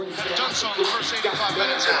Stomps on the first 85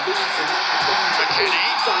 minutes. McKinney.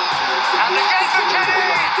 And again McKinney!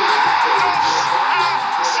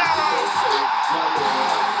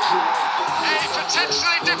 A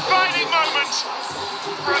potentially defining moment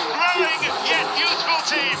for a growing yet youthful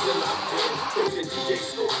team.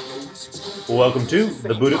 Welcome to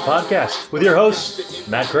the Boot It Podcast with your hosts,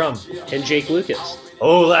 Matt Crum and Jake Lucas.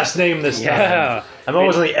 Oh, last name this time. Yeah. I'm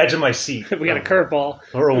always on the edge of my seat. We got a curveball.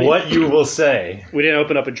 Or what you will say. We didn't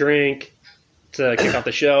open up a drink to kick off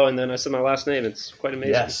the show, and then I said my last name. It's quite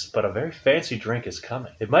amazing. Yes, but a very fancy drink is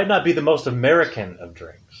coming. It might not be the most American of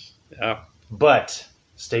drinks. Yeah. But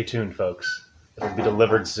stay tuned, folks. It'll be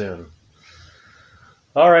delivered soon.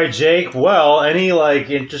 All right, Jake. Well, any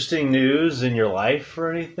interesting news in your life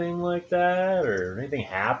or anything like that, or anything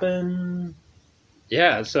happen?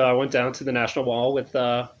 Yeah. So I went down to the National Mall with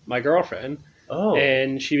my girlfriend. Oh.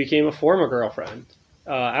 And she became a former girlfriend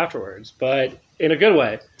afterwards, but in a good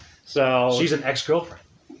way. So she's an ex-girlfriend.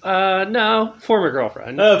 No, former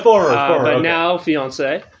girlfriend. Former, but okay. now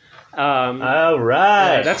fiance. All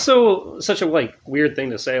right. Yeah, that's such a weird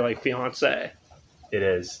thing to say, fiance. It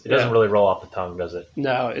is. It doesn't really roll off the tongue, does it?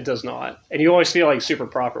 No, it does not. And you always feel super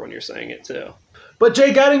proper when you're saying it, too. But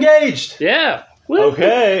Jake got engaged! Yeah. Woo.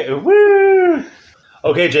 Okay. Woo!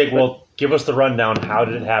 Okay, Jake, well, give us the rundown. How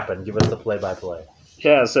did it happen? Give us the play-by-play.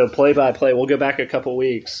 Yeah, so play-by-play. We'll go back a couple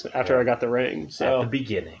weeks after I got the ring. So at the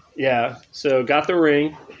beginning. Yeah. So got the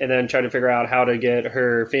ring, and then tried to figure out how to get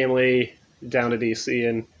her family down to D.C.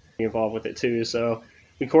 and be involved with it, too. So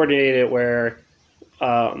we coordinated it where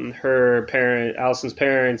Allison's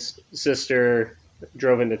parents, sister,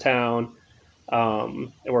 drove into town,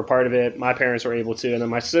 and were part of it. My parents were able to, and then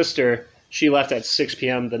my sister, she left at 6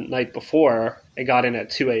 p.m. the night before and got in at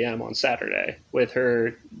 2 a.m. on Saturday with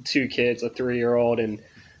her two kids, a 3-year-old and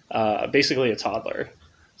basically a toddler.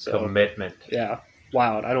 So commitment. Yeah,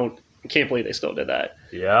 wild. I can't believe they still did that.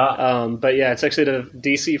 Yeah. But yeah, it's actually the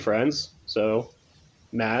DC friends. So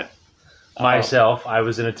Matt, myself, I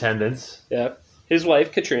was in attendance. Yeah. His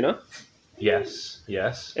wife, Katrina. Yes.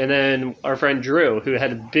 And then our friend Drew, who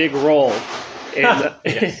had a big role in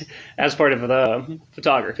as part of the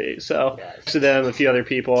photography. So to them, a few other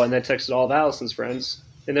people, and then texted all of Allison's friends.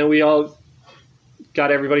 And then we all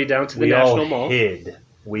got everybody down to the National Mall.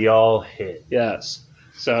 We all hid. Yes.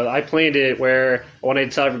 So I planned it where I wanted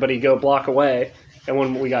to tell everybody to go a block away. And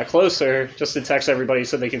when we got closer, just to text everybody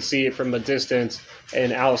so they can see it from a distance,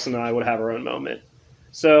 and Allison and I would have our own moment.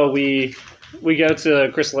 So we go to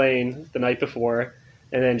Chris Lane the night before,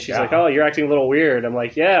 and then she's like, "Oh, you're acting a little weird." I'm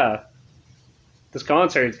like, "Yeah, this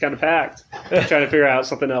concert is kind of packed." Trying to figure out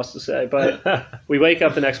something else to say. But we wake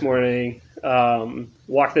up the next morning,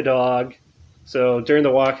 walk the dog. So during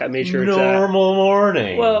the walk, I made sure normal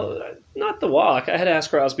morning. Well, not the walk. I had to ask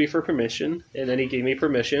Crosby for permission, and then he gave me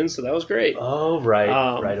permission, so that was great. Oh,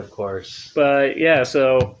 right. Right, of course. But, yeah,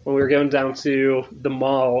 so when we were going down to the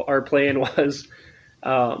mall, our plan was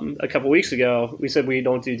a couple weeks ago, we said we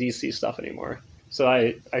don't do DC stuff anymore. So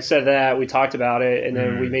I said that, we talked about it, and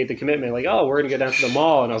then we made the commitment, we're going to go down to the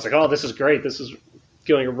mall. And I was like, oh, this is great. This is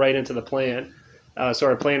going right into the plan. So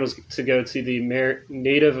our plan was to go to the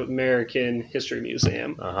Native American History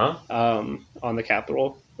Museum on the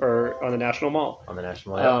Capitol, or on the National Mall. On the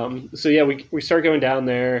National Mall, So, yeah, we started going down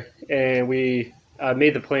there, and we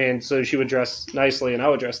made the plan so she would dress nicely and I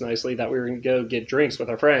would dress nicely, that we were going to go get drinks with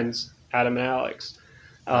our friends, Adam and Alex.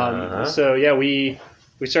 So, yeah, we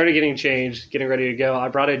started getting changed, getting ready to go. I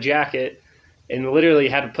brought a jacket and literally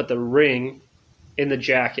had to put the ring in the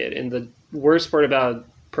jacket. And the worst part about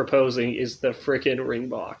proposing is the freaking ring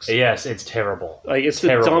box. Yes, it's terrible. It's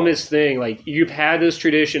the dumbest thing. You've had this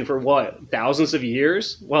tradition for what, thousands of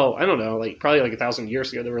years? Well, I don't know, probably 1,000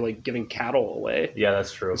 years ago they were giving cattle away. Yeah,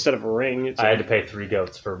 that's true. Instead of a ring. I had to pay 3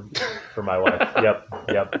 goats for my wife. Yep.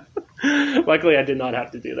 Luckily, I did not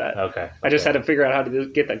have to do that. Okay. I just had to figure out how to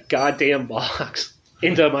get the goddamn box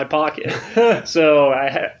into my pocket. So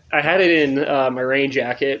I had it in my rain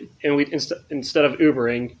jacket, and we instead of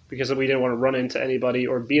Ubering, because we didn't want to run into anybody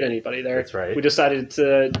or beat anybody there. That's right. We decided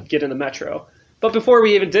to get in the metro. But before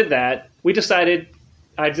we even did that,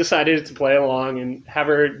 I decided to play along and have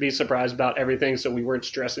her be surprised about everything, so we weren't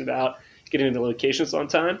stressing about getting to the locations on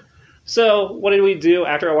time. So what did we do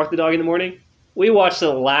after I walked the dog in the morning? We watched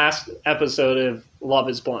the last episode of Love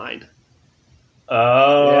is Blind.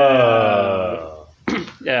 Oh.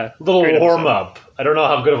 Yeah. Little warm-up. I don't know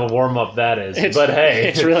how good of a warm-up that is, but hey.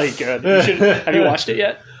 It's really good. Have you watched it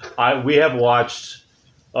yet? We have watched...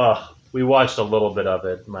 we watched a little bit of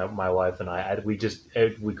it, my wife and I. We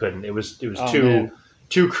couldn't. It was too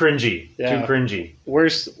cringy. Yeah. Too cringy.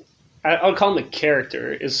 Worst... I'll call him the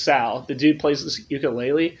character, is Sal. The dude plays this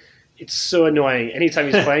ukulele. it's so annoying.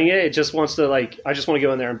 Anytime he's playing it, it just wants to I just want to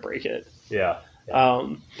go in there and break it. Yeah.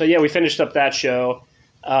 But yeah, we finished up that show,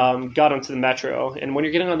 got onto the Metro, and when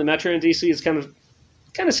you're getting on the Metro in DC, it's kind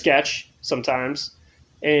of sketch sometimes.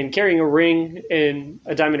 And carrying a ring and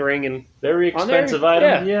a diamond ring and very expensive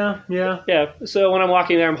item. Yeah. So when I'm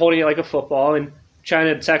walking there, I'm holding it like a football and trying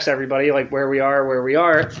to text everybody like where we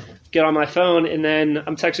are. Get on my phone, and then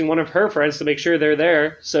I'm texting one of her friends to make sure they're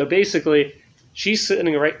there. So basically, she's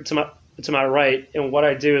sitting right to my right, and what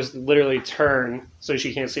I do is literally turn so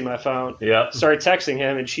she can't see my phone. Yeah. Start texting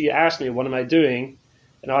him, and she asked me, "What am I doing?"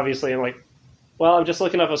 And obviously, I'm like, "Well, I'm just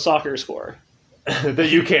looking up a soccer score." That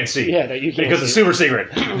you can't see. Yeah, that you can't because see. it's super secret.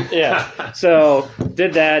 Yeah. So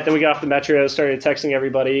did that. Then we got off the Metro, started texting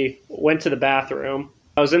everybody, went to the bathroom.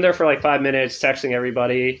 I was in there for like 5 minutes texting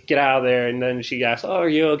everybody, get out of there. And then she asked, "Oh, are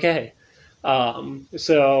you okay?"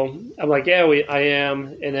 So I'm like, "Yeah, I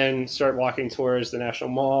am." And then start walking towards the National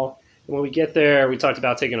Mall. And when we get there, we talked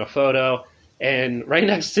about taking a photo. And right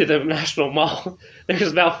next to the National Mall,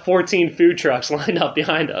 there's about 14 food trucks lined up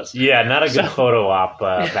behind us. Yeah, not a good photo op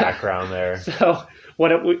background there. So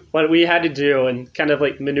what we had to do and kind of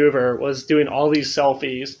like maneuver was doing all these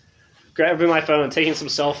selfies, grabbing my phone, taking some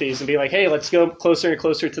selfies, and be like, "Hey, let's go closer and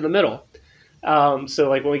closer to the middle." So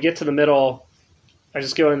like when we get to the middle, I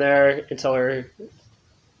just go in there and tell her,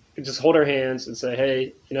 just hold her hands and say,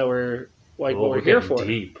 "Hey, we're what we're here for."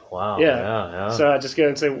 Deep. Wow. Yeah. So I just go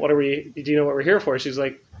and say, "Do you know what we're here for?" She's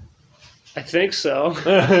like, "I think so."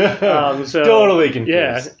 So totally confused.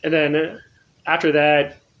 Yeah. And then after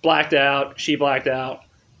that, blacked out. She blacked out.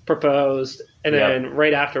 Proposed. And then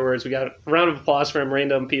right afterwards, we got a round of applause from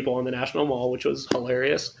random people in the National Mall, which was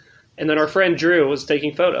hilarious. And then our friend Drew was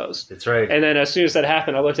taking photos. That's right. And then as soon as that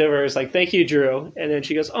happened, I looked over and was like, "Thank you, Drew." And then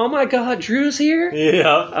she goes, "Oh my God, Drew's here?"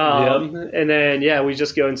 Yeah. And then, we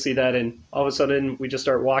just go and see that. And all of a sudden, we just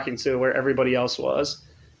start walking to where everybody else was.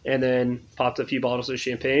 And then popped a few bottles of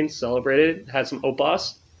champagne, celebrated, had some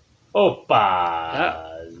opas.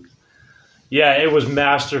 Yeah, it was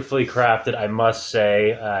masterfully crafted, I must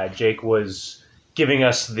say. Jake was giving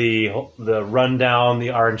us the rundown,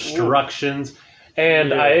 our instructions.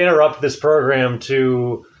 And I interrupt this program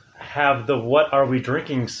to have the "What Are We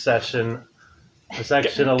Drinking" section a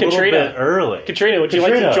little bit early. Katrina, would you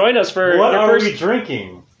like to join us for What your are first... we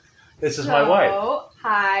drinking? This is my wife.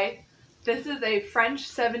 Hi. This is a French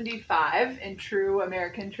 75 in true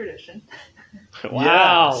American tradition.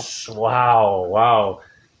 Wow. Yes. Wow.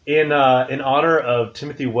 In honor of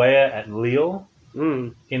Timothy Weah at Lille,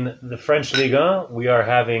 in the French Ligue 1, we are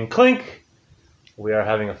having clink. We are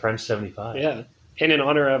having a French 75. Yeah. And in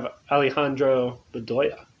honor of Alejandro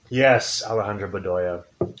Bedoya. Yes, Alejandro Bedoya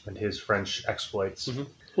and his French exploits. Mm-hmm.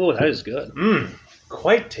 Oh, that is good.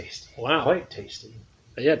 Quite tasty. Wow. Quite tasty.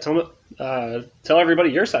 Yeah, tell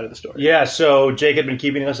everybody your side of the story. Yeah, so Jake had been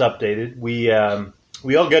keeping us updated. We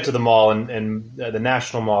all get to the mall, and the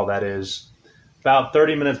National Mall, that is, about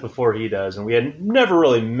 30 minutes before he does, and we had never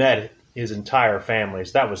really met his entire family,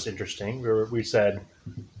 so that was interesting. We said,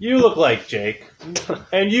 "You look like Jake,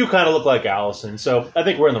 and you kind of look like Allison, so I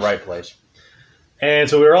think we're in the right place." And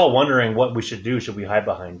so we were all wondering what we should do. Should we hide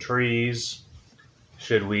behind trees?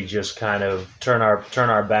 Should we just kind of turn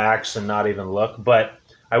our backs and not even look? But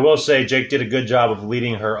I will say Jake did a good job of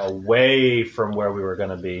leading her away from where we were going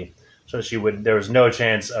to be, so there was no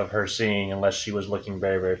chance of her seeing unless she was looking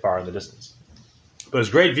very, very far in the distance. But it was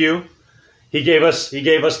a great view. He gave us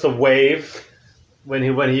the wave when he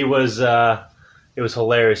was. It was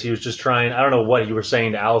hilarious. He was just trying. I don't know what you were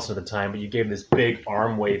saying to Allison at the time, but you gave this big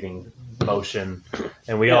arm waving motion,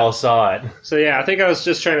 and we all saw it. So yeah, I think I was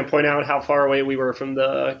just trying to point out how far away we were from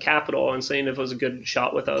the Capitol and saying if it was a good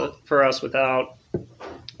shot for us without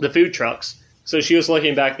the food trucks. So she was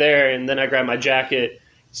looking back there, and then I grabbed my jacket,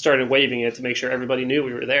 started waving it to make sure everybody knew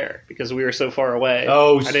we were there because we were so far away.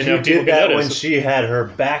 Oh, I didn't she know if people did that could when notice. she had her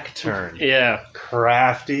back turned. Yeah.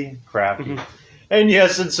 Crafty. And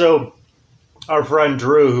yes, and so our friend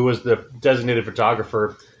Drew, who was the designated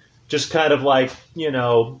photographer, just kind of like,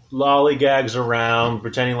 lollygags around,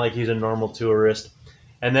 pretending like he's a normal tourist.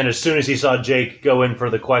 And then as soon as he saw Jake go in for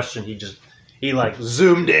the question, he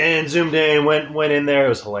zoomed in, went in there. It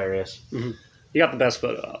was hilarious. Mm-hmm. You got the best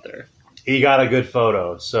photo out there. He got a good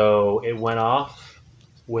photo. So it went off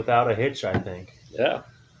without a hitch, I think. Yeah.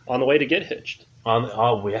 On the way to get hitched. On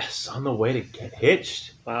the way to get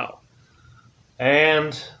hitched. Wow.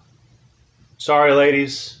 And sorry,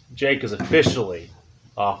 ladies, Jake is officially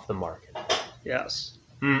off the market. Yes.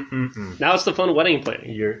 Mm-mm-mm. Now it's the fun wedding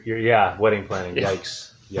planning. Wedding planning. Yeah.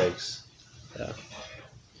 Yikes. Yeah.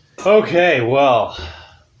 Okay, well,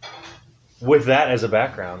 with that as a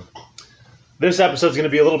background, this episode's going to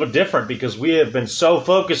be a little bit different because we have been so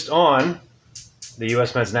focused on the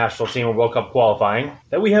U.S. men's national team and World Cup qualifying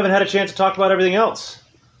that we haven't had a chance to talk about everything else.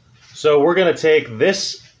 So we're going to take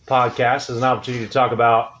this podcast as an opportunity to talk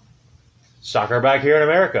about soccer back here in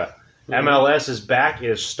America. MLS is back. It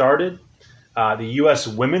has started. The U.S.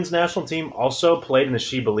 women's national team also played in the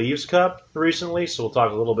SheBelieves Cup recently, so we'll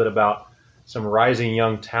talk a little bit about some rising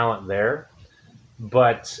young talent there.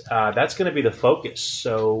 But that's going to be the focus.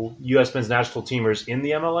 So U.S. men's national teamers in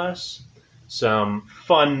the MLS. Some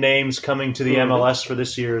fun names coming to the MLS for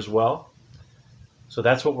this year as well. So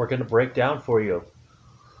that's what we're going to break down for you.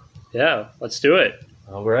 Yeah, let's do it.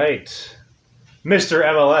 All right. Mr.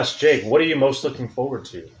 MLS, Jake, what are you most looking forward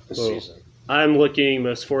to this season? I'm looking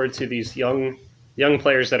most forward to these young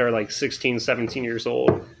players that are like 16, 17 years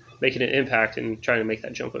old, making an impact and trying to make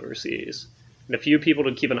that jump overseas. And a few people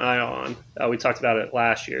to keep an eye on. We talked about it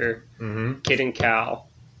last year. Caden Cal.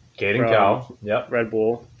 Yep. Red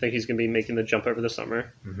Bull. I think he's going to be making the jump over the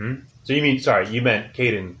summer. So you meant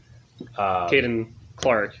Caden. Caden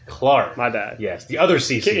Clark. My bad. Yes, the other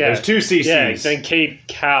CC. There's two CCs. Yeah, then Cade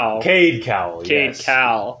Cal. Cade Cal.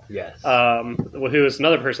 Yes. Who is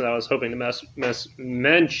another person that I was hoping to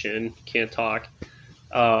mention, can't talk,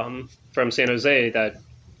 from San Jose that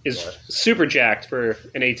is super jacked for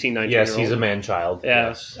an 18, 19-year-old. Yes, he's a man-child. Yeah.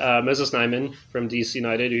 Yes. Moses Nyman from DC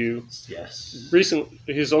United,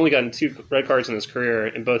 who's only gotten 2 red cards in his career,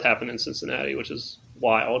 and both happened in Cincinnati, which is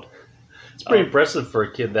wild. It's pretty impressive for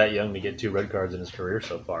a kid that young to get 2 red cards in his career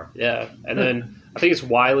so far. Yeah. And then I think it's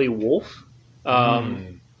Wiley Wolf.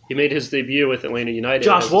 He made his debut with Atlanta United.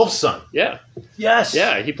 Josh Wolf's son. Yeah. Yes.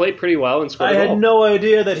 Yeah, he played pretty well and scored I a goal. had no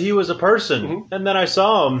idea that he was a person. And then I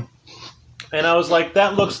saw him, and I was like,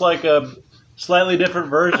 that looks like a slightly different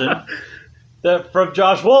version from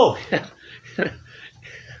Josh Wolf.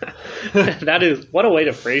 That is, what a way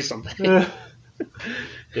to phrase something.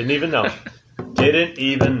 Didn't even know.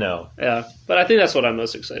 Yeah, but I think that's what I'm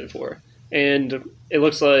most excited for. And it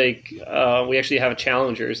looks like we actually have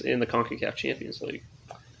challengers in the CONCACAF Champions League.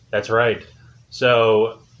 That's right.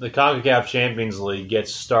 So the CONCACAF Champions League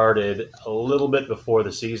gets started a little bit before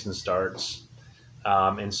the season starts.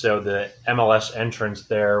 And so the MLS entrants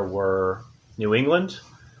there were New England,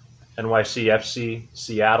 NYCFC,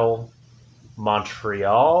 Seattle,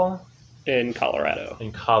 Montreal, and Colorado.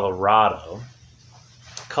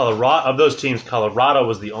 Of those teams, Colorado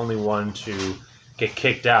was the only one to get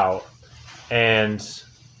kicked out. And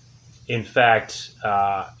in fact,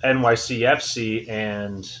 NYCFC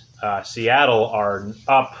and Seattle are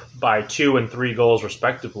up by 2 and 3 goals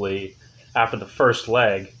respectively after the first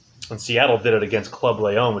leg. And Seattle did it against Club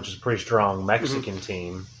Leon, which is a pretty strong Mexican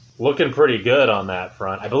team. Looking pretty good on that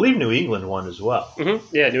front. I believe New England won as well.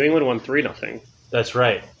 Yeah, New England won 3-0. That's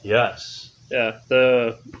right. Yes. Yeah,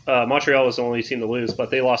 the Montreal was the only team to lose,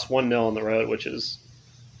 but they lost 1-0 on the road, which is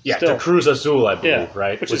to Cruz Azul, I believe,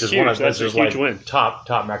 right? Which is huge. One of That's a huge win.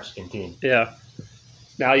 Top Mexican team. Yeah.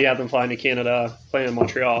 Now you have them flying to Canada, playing in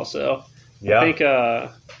Montreal. So yeah.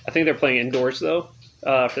 I think they're playing indoors though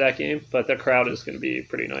for that game, but the crowd is going to be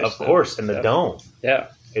pretty nice. Of course, in the dome. Yeah,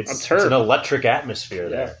 it's an electric atmosphere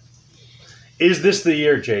there. Is this the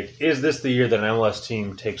year, Jake? Is this the year that an MLS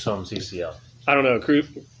team takes home CCL? I don't know.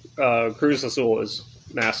 Cruz Azul is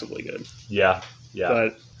massively good. Yeah.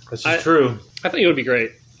 But this is true. I think it would be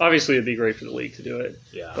great. Obviously, it'd be great for the league to do it.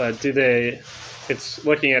 Yeah. But it's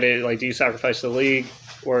looking at it like, do you sacrifice the league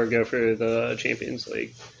or go for the Champions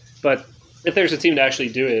League? But if there's a team to actually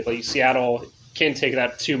do it, like Seattle can take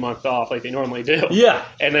that 2-month off like they normally do. Yeah.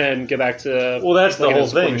 And then get back to... Well, that's the whole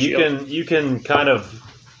thing. You can kind of,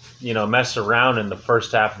 mess around in the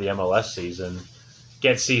first half of the MLS season,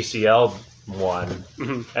 get CCL won,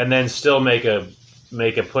 and then still make a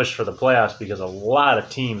push for the playoffs because a lot of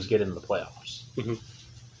teams get into the playoffs.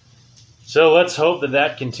 So let's hope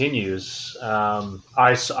that continues.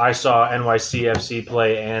 I saw NYCFC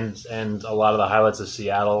play and a lot of the highlights of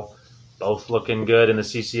Seattle, both looking good in the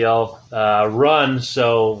CCL run.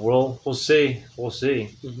 So we'll see. We'll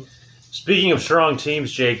see. Speaking of strong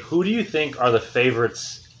teams, Jake, who do you think are the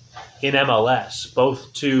favorites in MLS,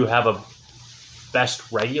 both to have a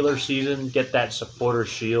best regular season, get that supporter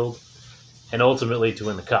shield, and ultimately to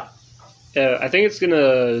win the cup? Yeah, I think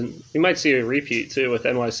we might see a repeat too with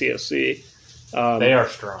NYCFC. They are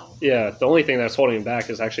strong. Yeah, the only thing that's holding them back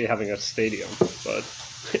is actually having a stadium. But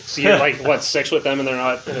so you're 6 with them and they're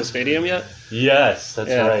not in a stadium yet? Yes, that's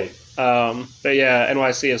right. But yeah,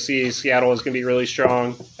 NYCFC, Seattle is going to be really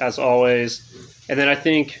strong as always. And then I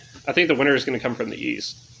think the winner is going to come from the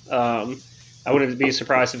East. I wouldn't be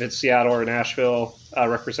surprised if it's Seattle or Nashville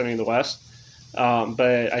representing the West.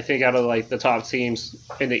 But I think out of like the top teams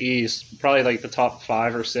in the East, probably like the top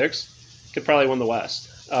 5 or 6 could probably win the West.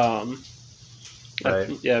 Right.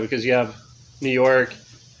 Yeah, because you have New York,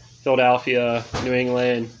 Philadelphia, New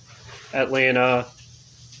England, Atlanta,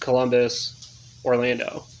 Columbus,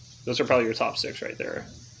 Orlando. Those are probably your top 6 right there,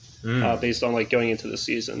 based on like going into the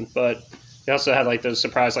season. But you also had like those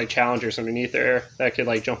surprise like challengers underneath there that could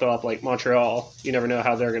like jump up, like Montreal. You never know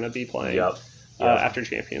how they're going to be playing after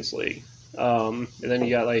Champions League. And then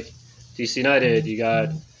you got like DC United. You got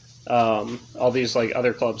all these like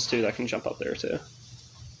other clubs too that can jump up there too.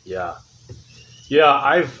 Yeah. Yeah,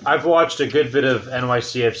 I've watched a good bit of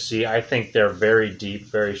NYCFC. I think they're very deep,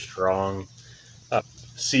 very strong.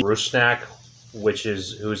 See Rusnak,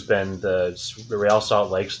 who's been the Real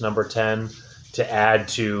Salt Lake's number 10, to add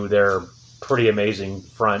to their pretty amazing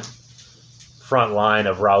front line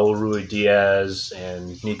of Raul Rui Diaz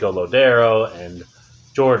and Nico Lodero and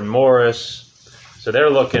Jordan Morris. So they're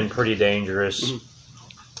looking pretty dangerous.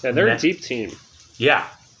 Yeah, they're a deep team. Yeah.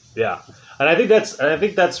 And I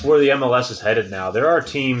think that's where the MLS is headed now. There are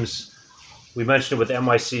teams, we mentioned it with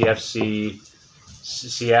NYCFC,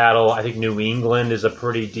 Seattle. I think New England is a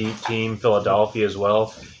pretty deep team. Philadelphia as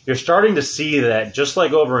well. You're starting to see that, just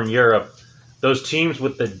like over in Europe, those teams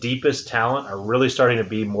with the deepest talent are really starting to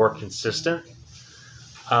be more consistent.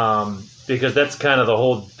 Because that's kind of the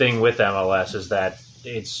whole thing with MLS, is that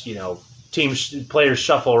it's, players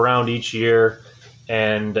shuffle around each year,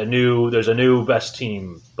 and there's a new best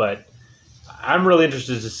team. But I'm really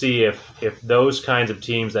interested to see if those kinds of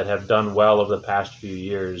teams that have done well over the past few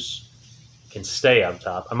years can stay up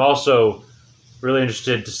top. I'm also really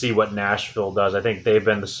interested to see what Nashville does. I think they've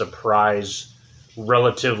been the surprise,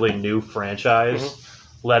 relatively new franchise,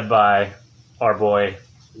 led by our boy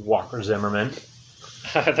Walker Zimmerman.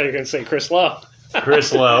 I thought you were going to say Chris Lowe.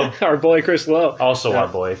 Chris Lowe. Our boy Chris Lowe. Also our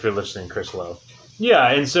boy, if you're listening, Chris Lowe.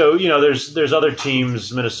 Yeah, and so, there's other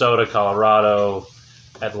teams, Minnesota, Colorado,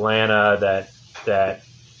 Atlanta, that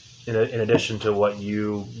in addition to what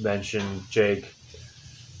you mentioned, Jake,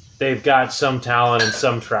 they've got some talent and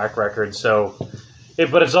some track record. So,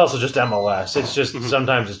 but it's also just MLS. It's just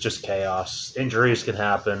sometimes it's just chaos. Injuries can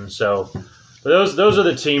happen. So, those are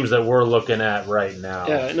the teams that we're looking at right now.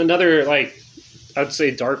 Yeah, and another I'd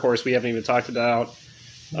say dark horse we haven't even talked about.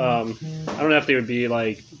 I don't know if they would be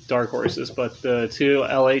like dark horses, but the 2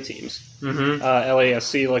 LA teams.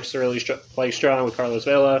 LASC looks really strong with Carlos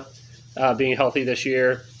Vela being healthy this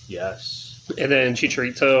year. Yes. And then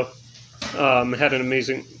Chicharito had an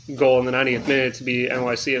amazing goal in the 90th minute to beat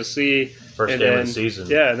NYCFC. First game of the season.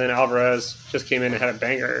 Yeah, and then Alvarez just came in and had a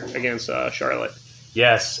banger against Charlotte.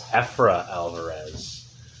 Yes, Efra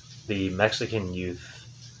Alvarez, the Mexican youth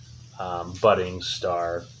budding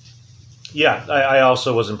star. Yeah, I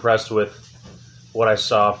also was impressed with what I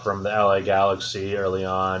saw from the LA Galaxy early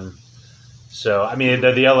on. So, I mean,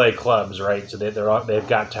 they're the LA clubs, right? So they've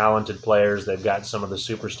got talented players. They've got some of the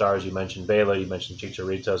superstars. You mentioned Vela, you mentioned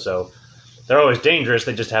Chicharito. So they're always dangerous.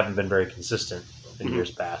 They just haven't been very consistent in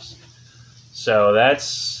years past. So I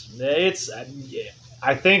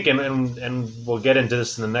think, and we'll get into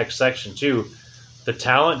this in the next section too, the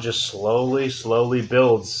talent just slowly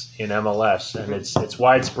builds in MLS, and it's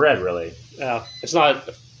widespread, really. Yeah, it's not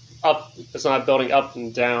up. It's not building up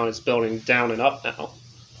and down. It's building down and up now.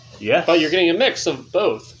 Yes, but you're getting a mix of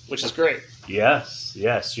both, which is great. Yes,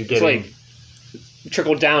 you're getting. It's like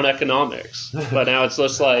trickle down economics, but now it's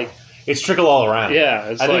just like it's trickle all around.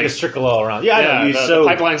 Yeah, I think it's trickle all around. Yeah, I know. The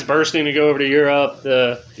pipeline's bursting to go over to Europe.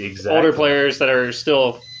 The older players that are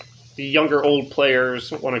still the younger old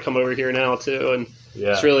players want to come over here now too, and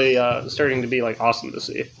it's really starting to be like awesome to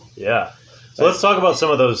see. Yeah. So let's talk about some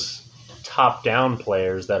of those top-down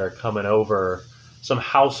players that are coming over, some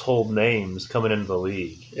household names coming into the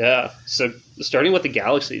league. Yeah. So starting with the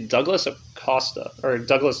Galaxy, Douglas Costa.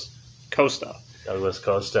 Douglas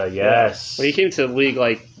Costa, yes. Yeah. When he came to the league,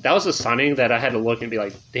 that was a signing that I had to look and be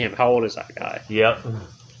like, damn, how old is that guy? Yep.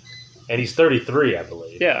 And he's 33, I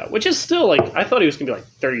believe. Yeah, which is still I thought he was going to be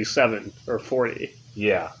 37 or 40.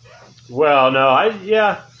 Yeah. Well, no,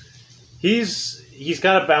 he's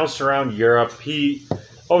kind of bounced around Europe.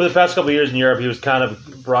 Over the past couple of years in Europe, he was kind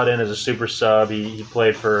of brought in as a super sub. He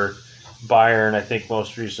played for Bayern, I think,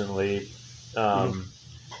 most recently. And,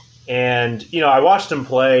 I watched him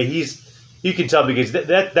play. You can tell because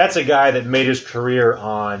that's a guy that made his career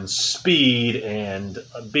on speed and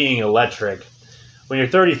being electric. When you're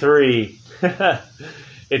 33,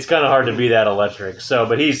 it's kind of hard to be that electric. So,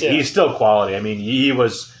 but he's still quality. I mean, he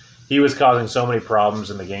was causing so many problems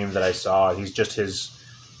in the games that I saw. He's just his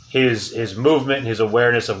movement, his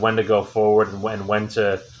awareness of when to go forward and when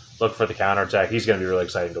to look for the counterattack. He's going to be really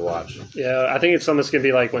exciting to watch. Yeah, I think it's something that's going to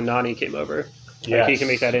be like when Nani came over. Like he can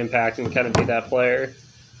make that impact and kind of be that player.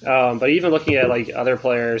 But even looking at like other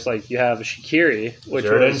players, like you have Shaqiri, which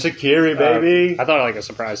was Shaqiri, baby. I thought like a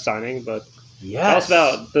surprise signing, but yes. tell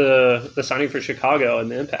us about the signing for Chicago and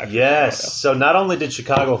the impact. Yes. So not only did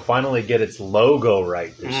Chicago finally get its logo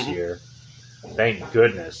right this year, thank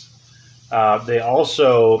goodness. They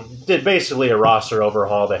also did basically a roster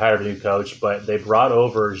overhaul. They hired a new coach, but they brought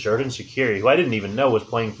over Xherdan Shaqiri, who I didn't even know was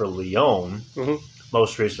playing for Lyon.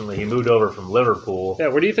 Most recently, he moved over from Liverpool. Yeah,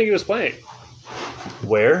 where do you think he was playing?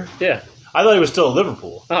 Where? Yeah. I thought he was still at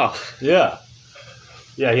Liverpool. Oh. Yeah.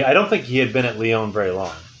 Yeah, I don't think he had been at Lyon very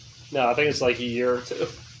long. No, I think it's like a year or two.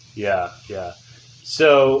 Yeah.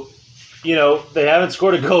 So, they haven't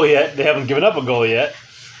scored a goal yet. They haven't given up a goal yet.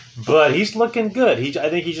 But he's looking good. I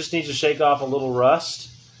think he just needs to shake off a little rust.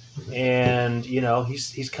 And,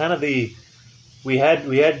 he's kind of the... We had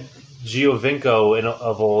Giovinco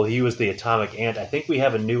of old. He was the Atomic Ant. I think we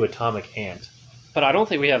have a new Atomic Ant. But I don't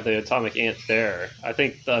think we have the Atomic Ant there. I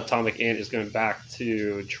think the Atomic Ant is going back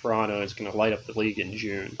to Toronto and it's going to light up the league in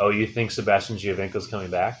June. Oh, you think Sebastian Giovinco's coming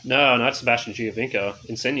back? No, not Sebastian Giovinco.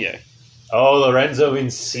 Insigne. Oh, Lorenzo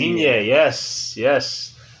Insigne. Yes.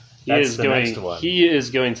 That's the next one. He is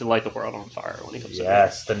going to light the world on fire when he comes back.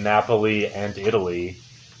 Yes, the Napoli and Italy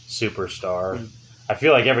superstar. I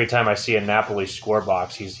feel like every time I see a Napoli score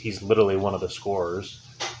box, he's literally one of the scorers.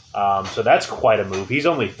 So that's quite a move. He's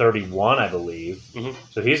only 31, I believe.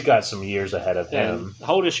 So he's got some years ahead of him.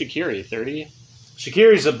 How old is Shaqiri? 30?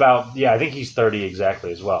 Shaqiri's about, I think he's 30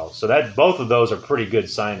 exactly as well. So both of those are pretty good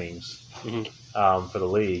signings for the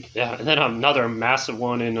league. Yeah, and then another massive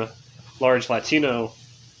one in a large Latino,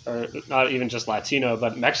 or not even just Latino,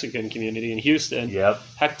 but Mexican community in Houston. Yep.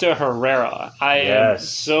 Hector Herrera. I am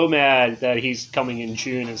so mad that he's coming in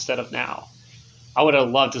June instead of now. I would have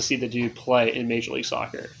loved to see the dude play in Major League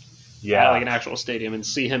Soccer. Yeah. At like an actual stadium and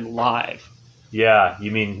see him live. Yeah, you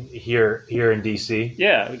mean here in DC?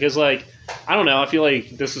 Yeah, because like I don't know, I feel like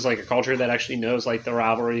this is like a culture that actually knows like the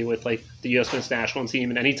rivalry with like the U.S. men's national team,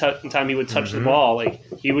 and any time he would touch the ball, like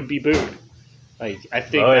he would be booed. Like I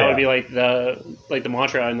think that would be like the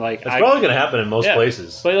mantra, and like it's probably going to happen in most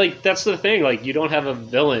places. But like that's the thing, like you don't have a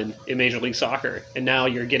villain in Major League Soccer, and now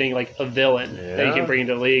you're getting like a villain that you can bring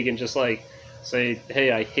into the league and just like say,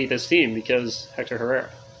 hey, I hate this team because Hector Herrera.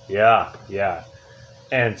 Yeah.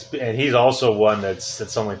 And he's also one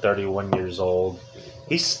that's only 31 years old.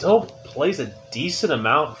 He still plays a decent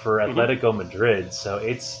amount for Atletico Madrid, so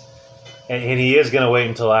it's and he is going to wait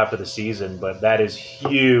until after the season, but that is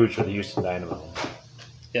huge for the Houston Dynamo.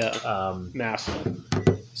 Yeah, massive.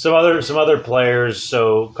 Some other players.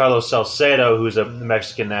 So Carlos Salcedo, who's a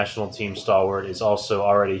Mexican national team stalwart, is also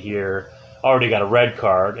already here. Already got a red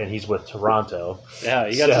card, and he's with Toronto. Yeah,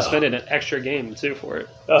 you got suspended an extra game, too, for it.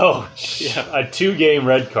 Oh, yeah, a 2-game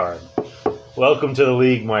red card. Welcome to the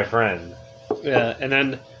league, my friend. Yeah, and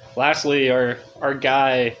then lastly, our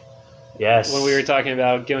guy, when we were talking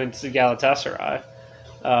about going to Galatasaray,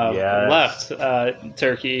 left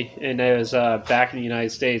Turkey, and it was back in the United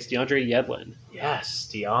States, DeAndre Yedlin. Yes,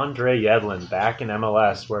 DeAndre Yedlin, back in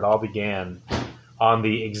MLS, where it all began. On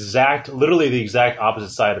literally the exact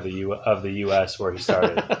opposite side of the U.S. where he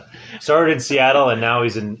started. Started in Seattle, and now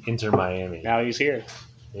he's in Inter Miami. Now he's here.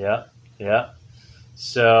 Yeah.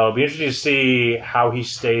 So it'll be interesting to see how he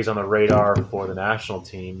stays on the radar for the national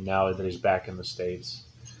team now that he's back in the States.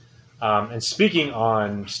 And speaking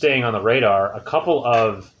on staying on the radar, a couple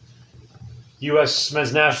of U.S.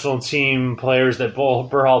 men's national team players that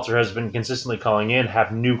Berhalter has been consistently calling in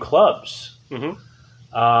have new clubs.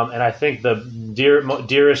 And I think the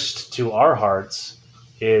dearest to our hearts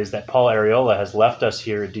is that Paul Arriola has left us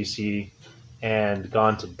here at DC and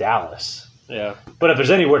gone to Dallas. Yeah. But if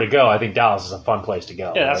there's anywhere to go, I think Dallas is a fun place to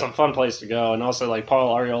go. Yeah, that's a fun place to go. And also, like,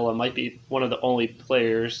 Paul Arriola might be one of the only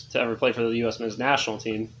players to ever play for the U.S. men's national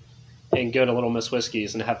team and go to Little Miss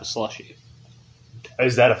Whiskey's and have a slushie.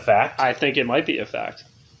 Is that a fact? I think it might be a fact.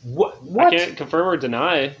 What? I can't confirm or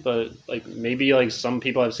deny, but like maybe like some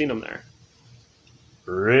people have seen him there.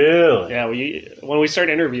 Really? Yeah, when we start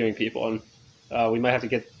interviewing people, and we might have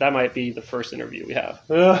to that might be the first interview we have.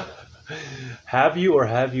 Have you or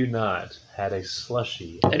have you not had a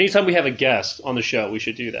slushie? Anytime we have a guest on the show, we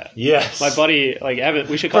should do that. Yes. My buddy, like Evan,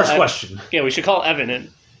 we should call First question. Yeah, we should call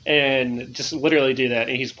Evan and just literally do that,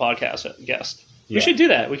 and he's a podcast guest. Yeah. We should do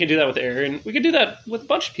that. We can do that with Aaron. We could do that with a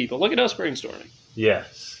bunch of people. Look at us brainstorming.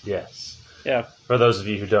 Yes. Yeah. For those of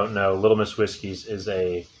you who don't know, Little Miss Whiskey's is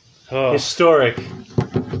a historic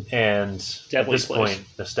and, Deadly at this place. point,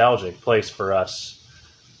 nostalgic place for us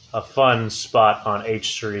a fun spot on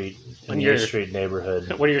H Street in the you're- H Street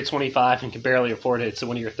neighborhood. When you're 25 and can barely afford it, so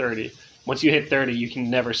when you're 30, once you hit 30, you can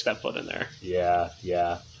never step foot in there. Yeah.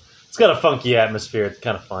 It's got a funky atmosphere. It's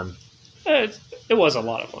kind of fun. It was a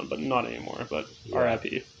lot of fun, but not anymore. But Yeah.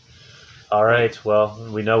 RIP. All right. Well,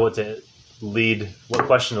 we know what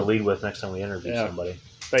question to lead with next time we interview Yeah. somebody.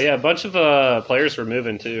 But yeah, a bunch of players were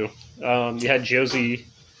moving too. You had Josie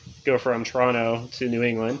go from Toronto to New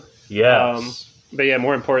England. Yes. But yeah,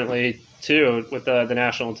 more importantly, too, with the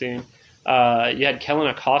national team, you had Kellen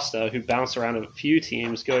Acosta, who bounced around a few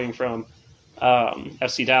teams, going from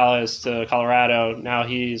FC Dallas to Colorado. Now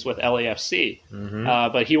he's with LAFC.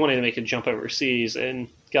 But he wanted to make a jump overseas and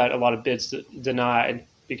got a lot of bids denied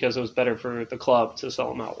because it was better for the club to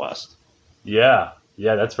sell him out west. Yeah,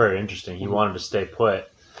 that's very interesting. He wanted to stay put.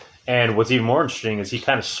 And what's even more interesting is he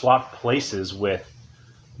kind of swapped places with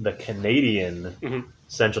the Canadian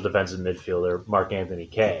central defensive midfielder, Mark Anthony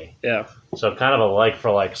Kaye. Yeah. So kind of a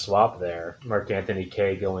like-for-like swap there, Mark Anthony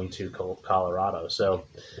Kaye going to Colorado. So,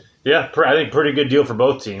 yeah, I think pretty good deal for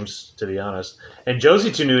both teams, to be honest. And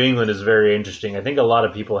Josie to New England is very interesting. I think a lot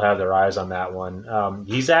of people have their eyes on that one.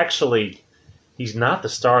 He's not the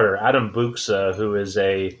starter. Adam Buksa, who is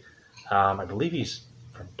I believe he's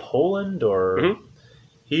from Poland, or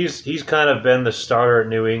he's kind of been the starter at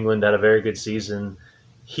New England, had a very good season.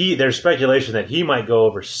 There's speculation that he might go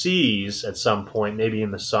overseas at some point, maybe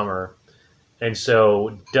in the summer. And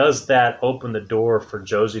so does that open the door for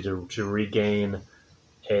Josie to regain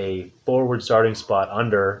a forward starting spot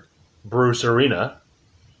under Bruce Arena?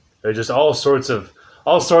 There's just all sorts of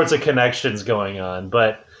connections going on,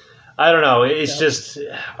 but I don't know. It's just,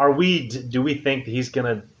 do we think that he's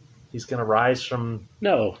gonna rise from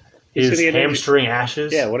No. his hamstring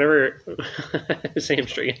ashes? Yeah, whatever. His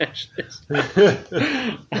hamstring ashes.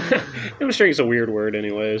 Hamstring is a weird word,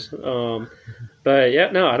 anyways. But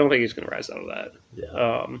yeah, no, I don't think he's going to rise out of that. Yeah.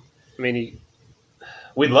 I mean,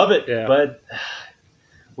 we'd love it, Yeah. but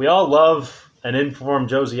we all love an informed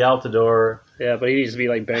Josie Altidore. yeah, but he needs to be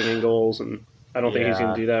like banging goals, and I don't think he's Yeah.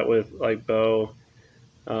 going to do that with like Bo,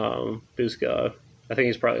 Buska. I think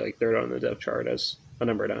he's probably like third on the depth chart as a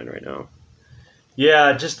number 9 right now.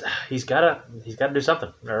 Yeah, just he's gotta do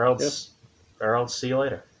something, or else see you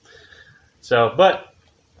later. So, but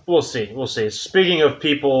we'll see. Speaking of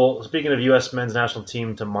U.S. men's national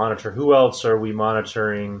team to monitor, who else are we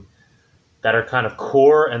monitoring that are kind of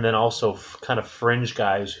core, and then also kind of fringe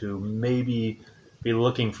guys who maybe be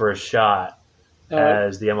looking for a shot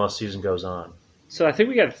as the MLS season goes on? So I think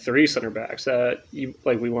we got 3 center backs that we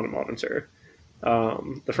want to monitor.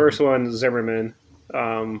 The first one, Zimmerman.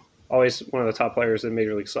 Always one of the top players in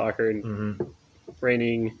Major League Soccer and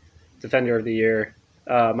reigning defender of the year.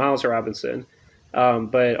 Miles Robinson.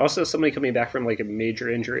 But also somebody coming back from like a major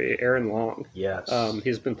injury, Aaron Long. Yes.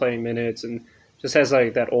 He's been playing minutes and just has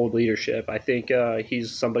like that old leadership. I think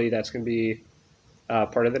he's somebody that's going to be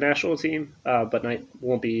part of the national team, but might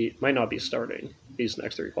not be starting these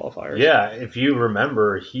next 3 qualifiers. Yeah, if you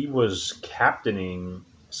remember, he was captaining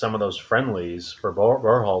some of those friendlies for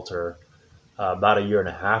Berhalter about a year and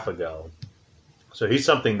a half ago. So he's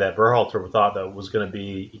something that Berhalter thought that was going to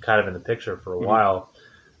be kind of in the picture for a while.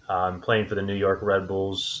 Playing for the New York Red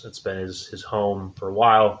Bulls. It's been his home for a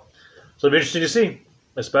while. So it'll be interesting to see,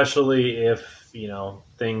 especially if,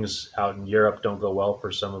 things out in Europe don't go well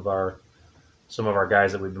for some of our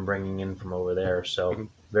guys that we've been bringing in from over there. So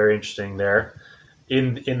very interesting there.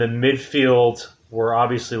 In the midfield, we're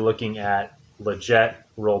obviously looking at Leggett,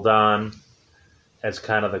 Roldan as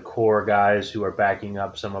kind of the core guys who are backing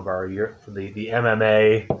up some of the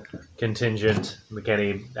MMA contingent,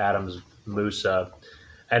 McKennie, Adams, Musa.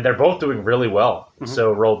 And they're both doing really well.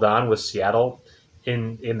 So Roldan with Seattle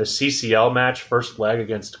in the CCL match, first leg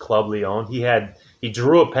against Club Lyon, he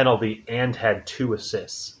drew a penalty and had 2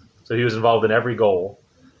 assists. So he was involved in every goal.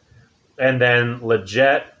 And then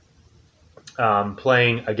Leggett,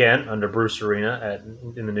 playing again under Bruce Arena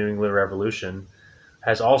in the New England Revolution,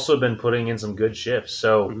 has also been putting in some good shifts.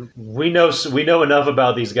 So we know enough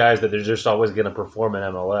about these guys that they're just always going to perform in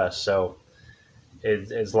MLS. So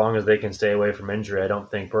as long as they can stay away from injury, I don't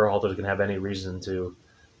think Berhalter's going to have any reason to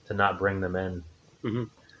not bring them in.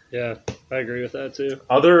 Yeah, I agree with that too.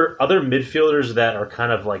 Other midfielders that are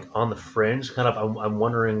kind of like on the fringe, I'm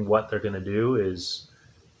wondering what they're going to do is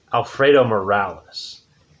Alfredo Morales.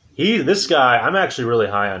 This guy, I'm actually really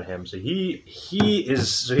high on him. So he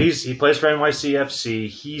plays for NYCFC.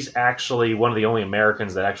 He's actually one of the only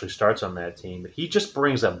Americans that actually starts on that team. But he just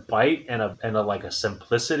brings a bite and a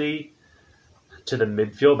simplicity to the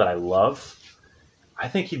midfield that I love. I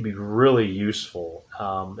think he'd be really useful,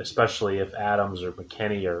 especially if Adams or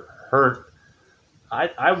McKennie are hurt.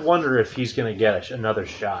 I wonder if he's going to get another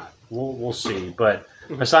shot. We'll see. But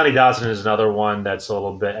Hassani Dotson is another one that's a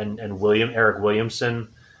little bit, and Eric Williamson.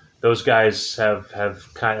 Those guys have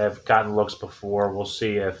gotten looks before. We'll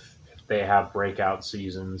see if they have breakout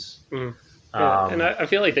seasons. Mm. Yeah, and I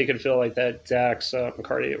feel like they could feel like that Dax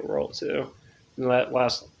McCarty role too in that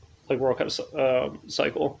last World Cup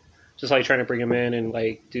cycle, just like trying to bring him in and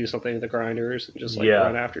like do something with the grinders and just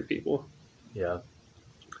run after people. Yeah.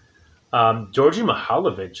 Georgi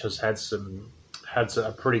Mihailovic has had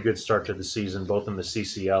a pretty good start to the season, both in the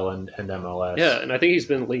CCL and MLS. Yeah, and I think he's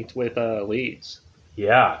been linked with Leeds.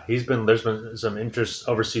 Yeah, there's been some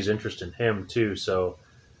overseas interest in him too. So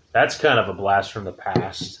that's kind of a blast from the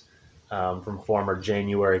past. From former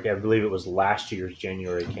January, I believe it was last year's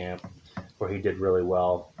January camp, where he did really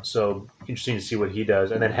well. So interesting to see what he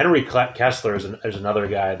does. And then Henry Kessler is another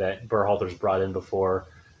guy that Berhalter's brought in before,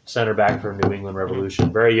 center back for New England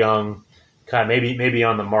Revolution. Very young, kind of maybe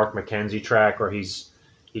on the Mark McKenzie track, where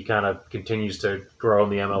he kind of continues to grow in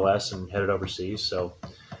the MLS and headed overseas. So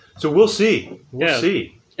we'll see. We'll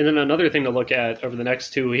see. And then another thing to look at over the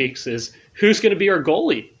next 2 weeks is who's going to be our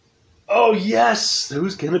goalie. Oh, yes.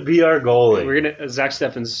 Who's going to be our goalie? Zach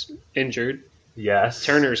Steffen's injured. Yes.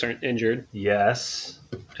 Turner's injured. Yes.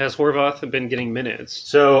 Has Horvath been getting minutes?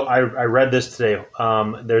 So I read this today.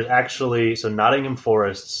 There's actually Nottingham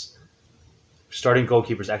Forest's starting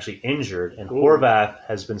goalkeeper is actually injured, and Horvath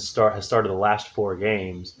has started the last 4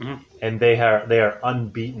 games, and they are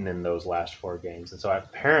unbeaten in those last 4 games, and so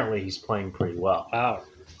apparently he's playing pretty well. Wow.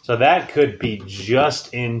 So that could be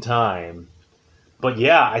just in time. But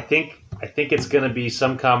yeah, I think it's going to be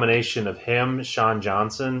some combination of him, Sean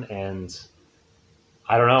Johnson, and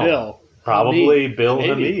I don't know. Probably Bill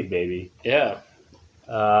Hamid, maybe. Yeah.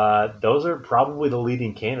 Those are probably the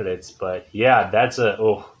leading candidates. But yeah, that's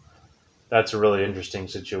a really interesting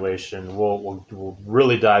situation. We'll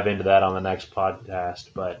really dive into that on the next podcast.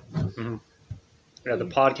 But yeah, the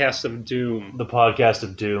podcast of doom. The podcast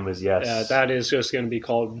of doom is yes. Yeah, that is just going to be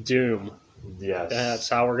called Doom. Yes. That's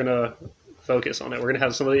how we're going to focus on it. We're going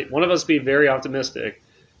to have one of us be very optimistic.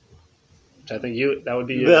 Which I think that would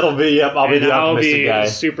be you. That'll be, yep, I'll be the optimistic guy. I'll be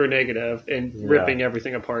super negative and ripping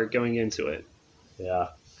everything apart going into it. Yeah.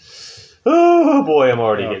 Oh, boy, I'm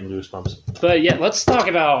already getting goosebumps. But yeah, let's talk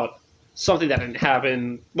about something that didn't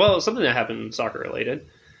happen. Well, something that happened soccer-related.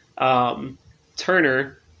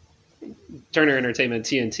 Turner Entertainment,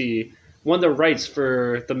 TNT, won the rights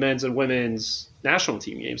for the men's and women's national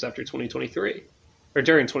team games after 2023. Or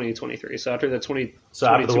during 2023. So after the 2022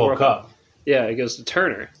 after the World Cup. Yeah, it goes to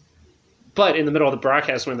Turner. But in the middle of the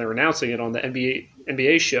broadcast, when they were announcing it on the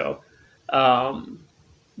NBA show,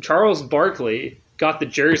 Charles Barkley got the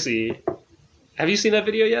jersey. Have you seen that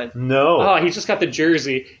video yet? No. Oh, he just got the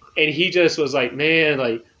jersey, and he just was like, man,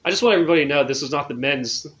 like, I just want everybody to know this is not the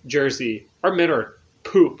men's jersey. Our men are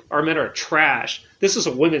poop. Our men are trash. This is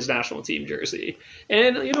a women's national team jersey.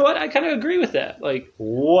 And you know what? I kind of agree with that. Like,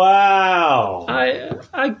 wow.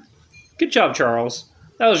 I good job, Charles.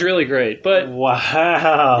 That was really great. But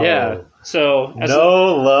wow. Yeah. So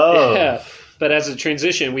love. Yeah. But as a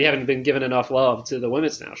transition, we haven't been given enough love to the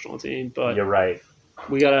women's national team. But you're right.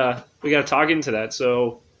 We gotta talk into that.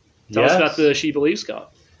 So tell us about the SheBelieves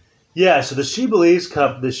Cup. Yeah. So the SheBelieves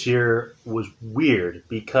Cup this year was weird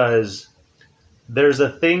because there's a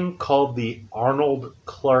thing called the Arnold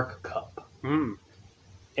Clark Cup.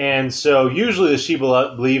 And so usually the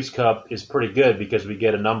SheBelieves Cup is pretty good because we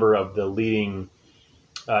get a number of the leading,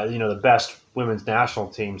 the best women's national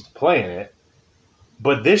teams to play in it.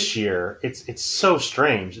 But this year, it's so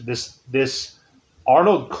strange. This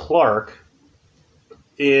Arnold Clark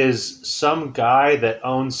is some guy that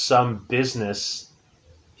owns some business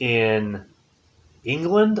in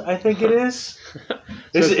England, I think it is.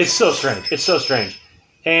 It's so strange. It's so strange.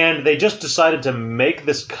 And they just decided to make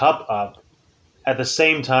this cup up at the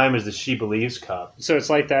same time as the SheBelieves Cup. So it's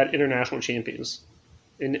like that international championship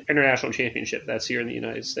that's here in the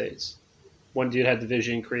United States. One dude had the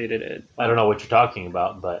vision, created it. I don't know what you're talking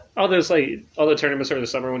about, but all the tournaments over the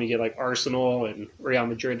summer when you get like Arsenal and Real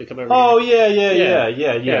Madrid to come over. Oh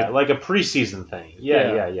yeah, like a preseason thing.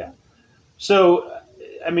 Yeah. So,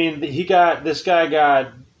 I mean, this guy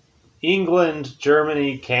got England,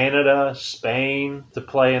 Germany, Canada, Spain to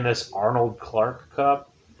play in this Arnold Clark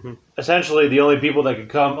Cup. Mm-hmm. Essentially, the only teams that could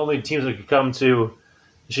come to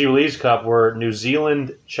the SheBelieves Cup were New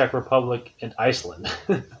Zealand, Czech Republic, and Iceland.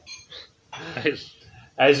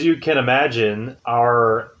 As you can imagine,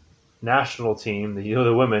 our national team,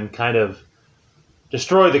 the women, kind of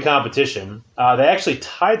destroyed the competition. They actually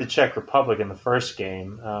tied the Czech Republic in the first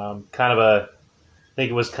game. I think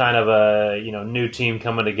it was kind of a new team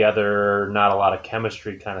coming together, not a lot of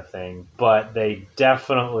chemistry kind of thing. But they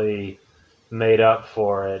definitely made up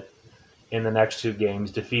for it in the next two games,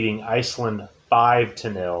 defeating Iceland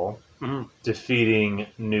 5-0, defeating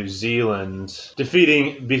New Zealand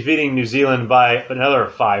by another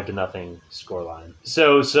 5-0 scoreline.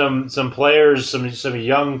 So some players, some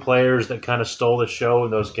young players that kind of stole the show in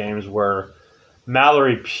those games were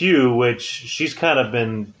Mallory Pugh, which she's kind of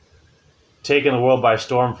been taking the world by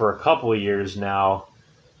storm for a couple of years now.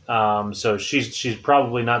 So she's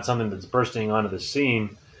probably not something that's bursting onto the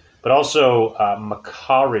scene. But also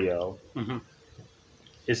Macario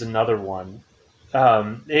is another one.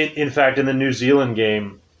 In fact, in the New Zealand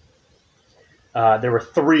game, there were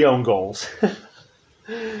 3 own goals.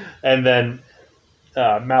 And then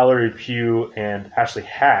Mallory Pugh and Ashley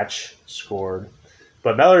Hatch scored.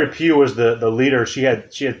 But Mallory Pugh was the leader. She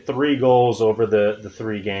had 3 goals over the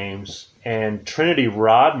 3 games. And Trinity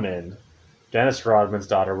Rodman, Dennis Rodman's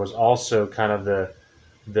daughter, was also kind of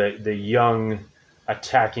the young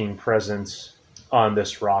attacking presence on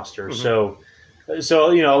this roster. So a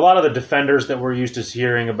lot of the defenders that we're used to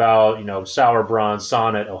hearing about, Sauerbrunn,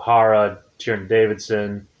 Sonnet, O'Hara, Tiernan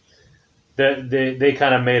Davidson, they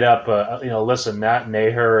kind of made up. Listen, Nat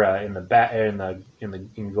Naher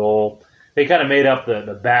in goal. They kind of made up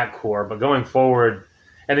the back core. But going forward,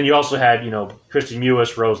 and then you also had Kristen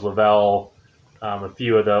Mewis, Rose Lavelle, a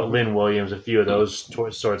few of the Lynn Williams, a few of those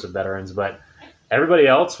sorts of veterans, but. Everybody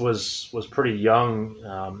else was pretty young.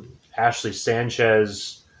 Ashley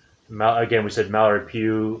Sanchez, again, we said Mallory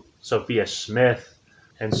Pugh, Sophia Smith.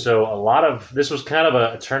 And so this was kind of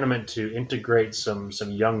a tournament to integrate some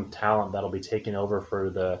young talent that'll be taking over for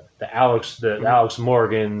the Alex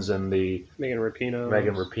Morgans and the Megan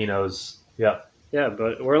Rapinos. Yep. Yeah,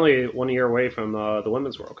 but we're only 1 year away from the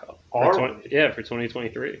Women's World Cup. For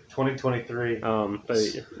 2023. 2023. But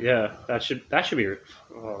yeah, that should be.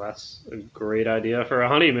 Oh, that's a great idea for a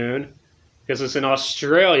honeymoon because it's in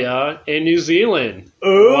Australia and New Zealand.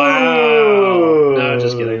 Ooh. Wow! No,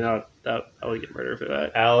 just kidding. That I would get murdered for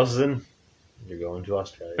that. Allison, you're going to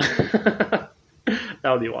Australia.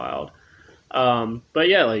 That would be wild. But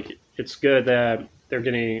yeah, it's good that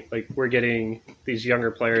we're getting these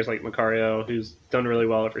younger players like Macario, who's done really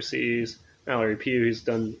well overseas, Mallory Pugh, who's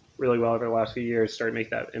done really well over the last few years, start to make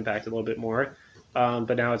that impact a little bit more.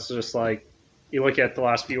 But now it's just you look at the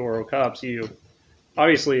last few World Cups, you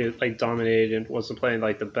obviously dominated and wasn't playing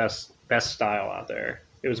the best style out there.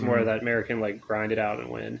 It was more of that American grind it out and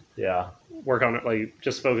win. Yeah. Work on it,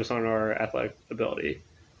 just focus on our athletic ability.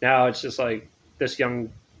 Now it's just this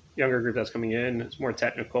younger group that's coming in. It's more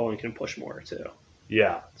technical and can push more too.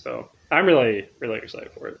 Yeah. So I'm really, really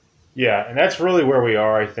excited for it. Yeah, and that's really where we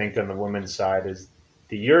are, I think, on the women's side, is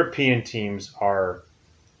the European teams are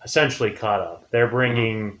essentially caught up. They're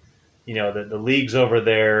bringing, the leagues over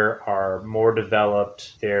there are more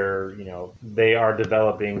developed. They are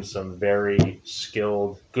developing some very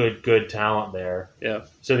skilled, good talent there. Yeah.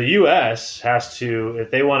 So the U.S. has to,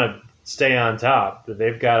 if they want to stay on top,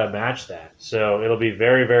 they've got to match that. So it'll be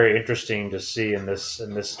very, very interesting to see in this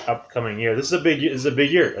upcoming year. This is a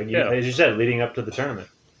big year, as you said, leading up to the tournament.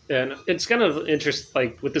 And it's kind of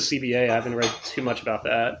interesting, with the CBA, I haven't read too much about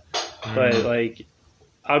that, but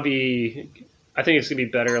I think it's gonna be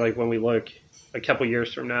better when we look a couple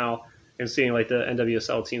years from now and seeing the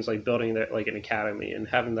NWSL teams building their an academy and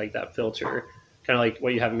having that filter, kind of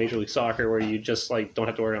what you have in Major League Soccer, where you just don't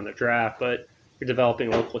have to worry on the draft, but you're developing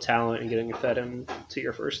local talent and getting it fed into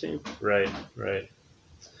your first team. Right.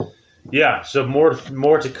 Yeah, so more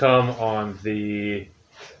to come on the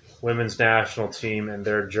women's national team and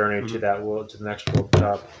their journey to the next World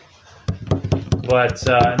Cup. But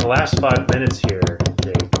in the last 5 minutes here,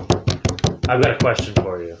 Jake, I've got a question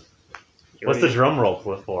for you. What's the drum roll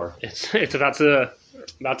for? It's about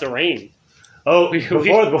to rain. Oh,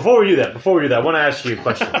 before we do that, I want to ask you a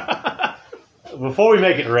question. Before we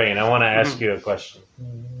make it rain, I want to ask you a question.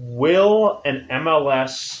 Will an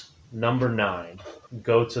MLS number 9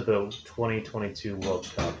 go to the 2022 World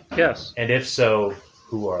Cup? Yes. And if so,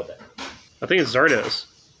 who are they? I think it's Zardes.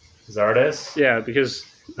 Zardes? Yeah, because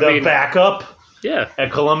backup. Yeah.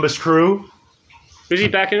 At Columbus Crew. Who's he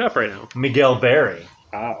backing up right now? Miguel Berry.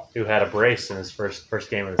 Wow. Who had a brace in his first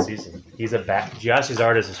game of the season. He's a back. Gyasi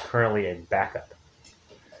Zardes is currently a backup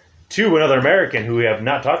to another American who we have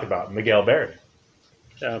not talked about, Miguel Berry.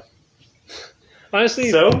 Yeah.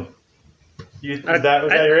 Honestly, so was that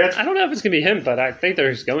your answer? I don't know if it's gonna be him, but I think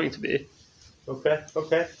there's going to be. Okay.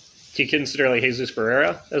 Do you consider Jesus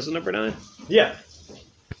Ferreira as the number 9? Yeah.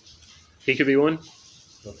 He could be one.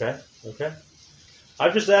 Okay.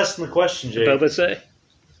 I'm just asking the question, Jake. Boba say.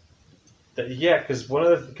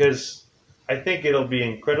 because I think it'll be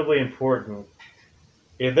incredibly important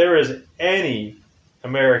if there is any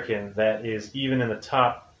American that is even in the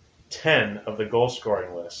top 10 of the goal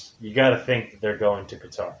scoring list. You got to think that they're going to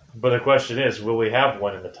Qatar. But the question is, will we have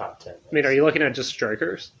one in the top 10 list? I mean, are you looking at just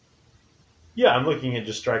strikers? Yeah, I'm looking at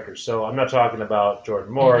just strikers. So I'm not talking about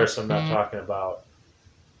Jordan Morris. I'm not talking about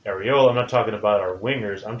Areola. I'm not talking about our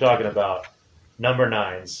wingers. I'm talking about number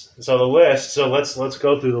 9s. So the list. So let's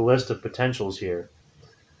go through the list of potentials here.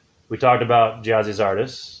 We talked about Jazzy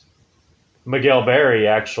Zardes. Miguel Berry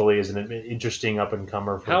actually is an interesting up and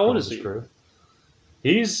comer. How old is he? Crew.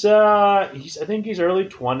 He's I think he's early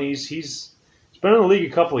 20s. He's been in the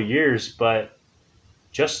league a couple of years, but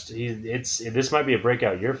this might be a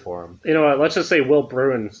breakout year for him. You know what? Let's just say Will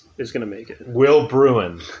Bruin is going to make it. Will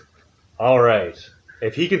Bruin. All right.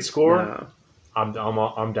 If he can score, I'm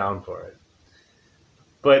down for it.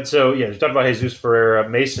 But so yeah, we talked about Jesus Ferreira.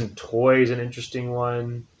 Mason Toy is an interesting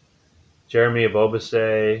one. Jeremy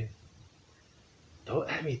Abobase.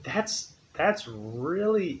 I mean, that's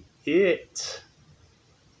really it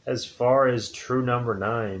as far as true number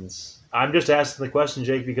 9s. I'm just asking the question,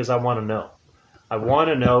 Jake, because I want to know. I want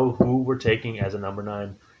to know who we're taking as a number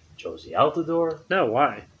 9. Josie Altidore? No,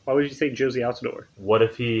 why? Why would you take Josie Altidore? What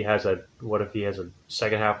if he has a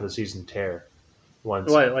second half of the season tear? What,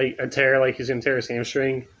 like a tear? Like he's going to tear his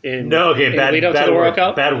hamstring in? No, okay, bad lead up to the World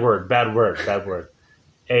Cup? Bad word.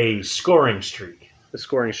 A scoring streak. The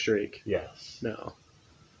scoring streak. Yes. No.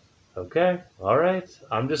 Okay. All right.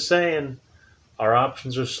 I'm just saying our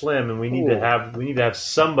options are slim, and we need to have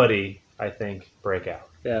somebody, I think, break out.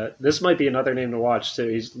 Yeah, this might be another name to watch too.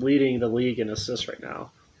 He's leading the league in assists right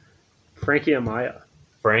now. Frankie Amaya.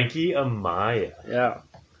 Yeah.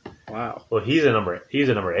 Wow. Well, he's a number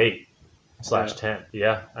 8/10.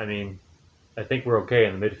 Yeah. I mean, I think we're okay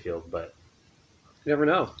in the midfield, but you never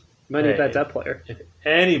know. You might need that depth player. If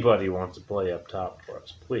anybody wants to play up top for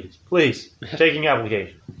us, please, taking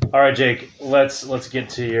application. All right, Jake. Let's get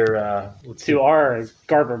to your our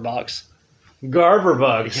BlazerBucks.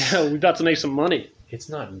 BlazerBucks. Yeah, we've got to make some money. It's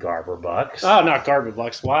not BlazerBucks. Oh, not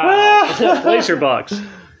BlazerBucks. Wow. BlazerBucks.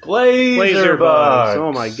 BlazerBucks.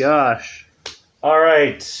 Oh my gosh. All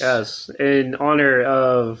right. Yes, in honor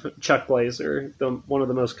of Chuck Blazer, one of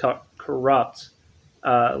the most corrupt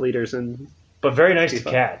leaders in. But very nice FIFA.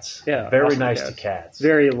 to cats. Yeah, very awesome nice to cats.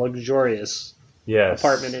 Very luxurious. Yes.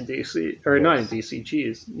 Apartment in DC, or not in DC.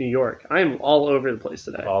 Geez, New York. I am all over the place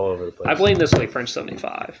today. All over the place. I blame this like French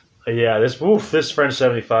 75. Yeah, this French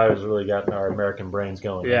 75 has really gotten our American brains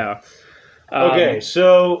going. Yeah. Okay,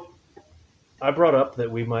 so I brought up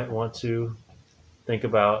that we might want to think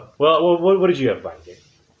about. Well, what did you have in mind, Jake?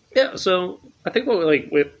 Yeah, so I think what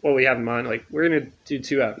we have in mind, like we're gonna do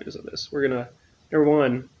 2 avenues of this. We're gonna number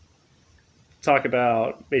 1 talk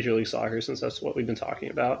about Major League Soccer, since that's what we've been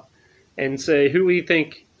talking about, and say who we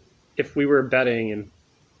think, if we were betting and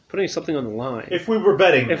putting something on the line. If we were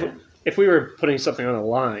betting. If we were putting something on the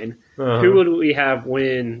line, who would we have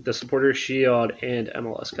win the Supporters' Shield and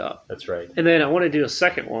MLS Cup? That's right. And then I want to do a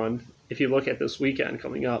second one. If you look at this weekend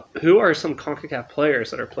coming up, who are some CONCACAF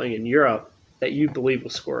players that are playing in Europe that you believe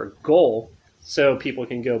will score a goal, so people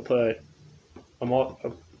can go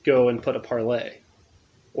and put a parlay,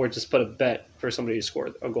 or just put a bet for somebody to score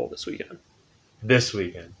a goal this weekend. This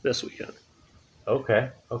weekend. Okay.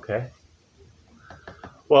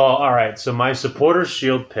 Well, all right. So my Supporters'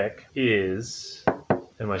 Shield pick is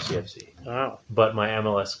NYCFC. Wow. But my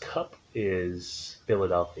MLS Cup is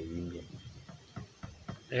Philadelphia Union.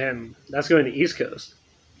 And that's going to East Coast.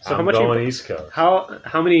 So I'm going East Coast.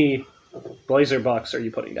 How many BlazerBucks are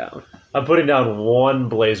you putting down? I'm putting down $1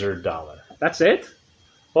 Blazer dollar. That's it?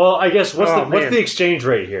 Well, I guess what's the exchange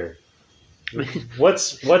rate here?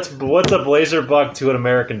 What's a Blazer buck to an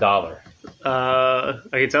American dollar? I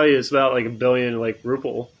can tell you it's about like $1 billion, like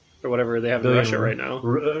ruble or whatever they have in Russia right now.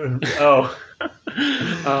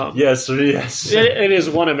 Yes. It is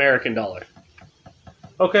 $1 American dollar.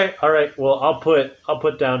 Okay, all right. Well, I'll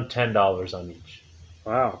put down $10 on each.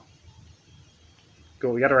 Wow.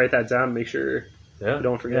 Cool. We got to write that down. Make sure we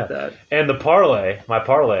don't forget that. And my parlay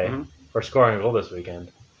for scoring a goal this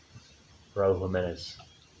weekend, Raul Jimenez.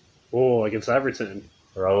 Oh, against Everton.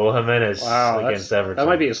 Raul Jimenez against Everton. That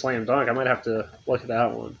might be a slam dunk. I might have to look at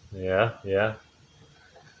that one. Yeah.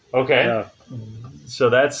 Okay. Yeah.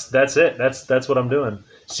 So that's it. That's what I'm doing.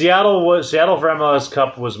 Seattle for MLS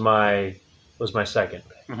Cup was my second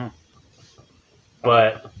pick. Mm-hmm.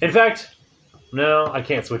 But in fact, no, I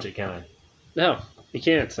can't switch it, can I? No, you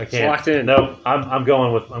can't. It's can't. locked in. No, I'm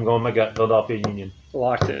going with my gut. Philadelphia Union.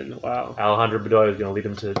 Locked in. Wow. Alejandro Bedoya is going to lead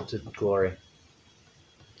them to glory.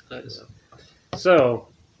 Nice. So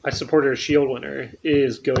my supporter shield winner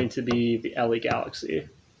is going to be the LA Galaxy.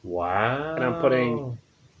 Wow. And I'm putting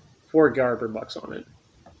 4 BlazerBucks on it.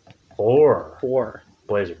 4. 4.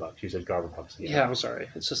 BlazerBucks. You said BlazerBucks. Yeah, I'm sorry.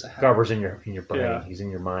 It's just a habit. Garber's in your brain. Yeah. He's in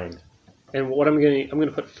your mind. And what I'm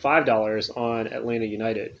gonna put $5 on Atlanta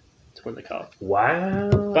United to win the cup. Wow.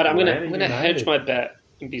 But I'm Atlanta gonna United. hedge my bet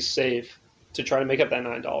and be safe to try to make up that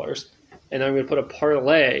 $9. And I'm gonna put a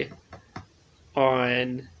parlay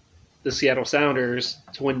on the Seattle Sounders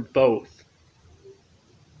to win both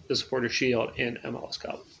the Supporter Shield and MLS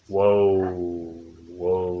Cup.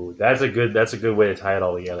 Whoa. That's a good way to tie it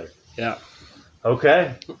all together. Yeah.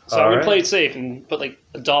 Okay. So I'm gonna play it safe and put like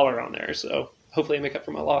 $1 on there. So hopefully I make up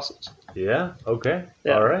for my losses. Yeah. Okay.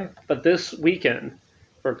 Yeah. All right. But this weekend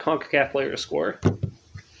for CONCACAF player to score, I'm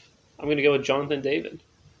gonna go with Jonathan David.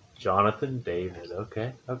 Jonathan David.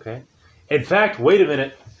 Okay. In fact, wait a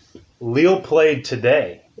minute. Lille played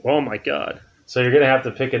today. Oh my God! So you're going to have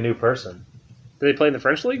to pick a new person. Did they play in the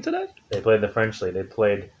French league today? They played in the French league. They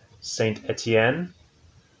played Saint Etienne.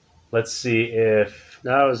 Let's see if...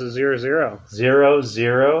 No, it was a 0-0.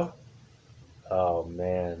 0-0. Oh,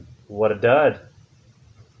 man. What a dud.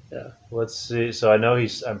 Yeah. Let's see. So I know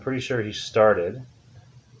I'm pretty sure he started.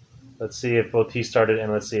 Let's see if both he started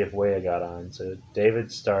and let's see if Weah got on. So David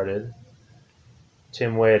started.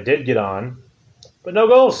 Tim Weah did get on. But no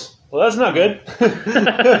goals. Well, that's not good.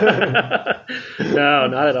 No,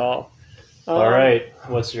 not at all. All right.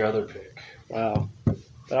 What's your other pick? Wow. But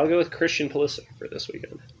I'll go with Christian Pulisic for this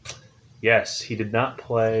weekend. Yes, he did not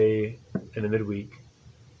play in the midweek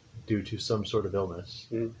due to some sort of illness.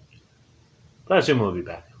 Mm. But I assume he'll be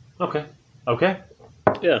back. Okay.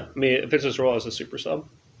 Yeah, I mean, it fits his role as a super sub.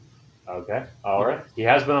 Okay. All right. He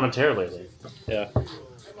has been on a tear lately. Yeah.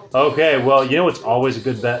 Okay. Well, you know what's always a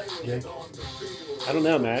good bet, Jake? I don't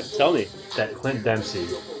know, Matt. Tell me. That Clint Dempsey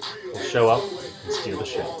will show up and steal the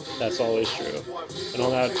show. That's always true. And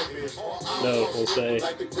on that note, we'll say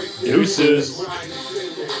Deuces.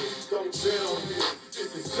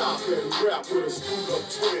 Top and rap with a screwed up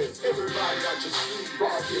twist. Everybody got your sleeve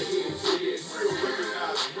off your head, real,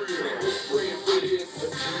 recognize real.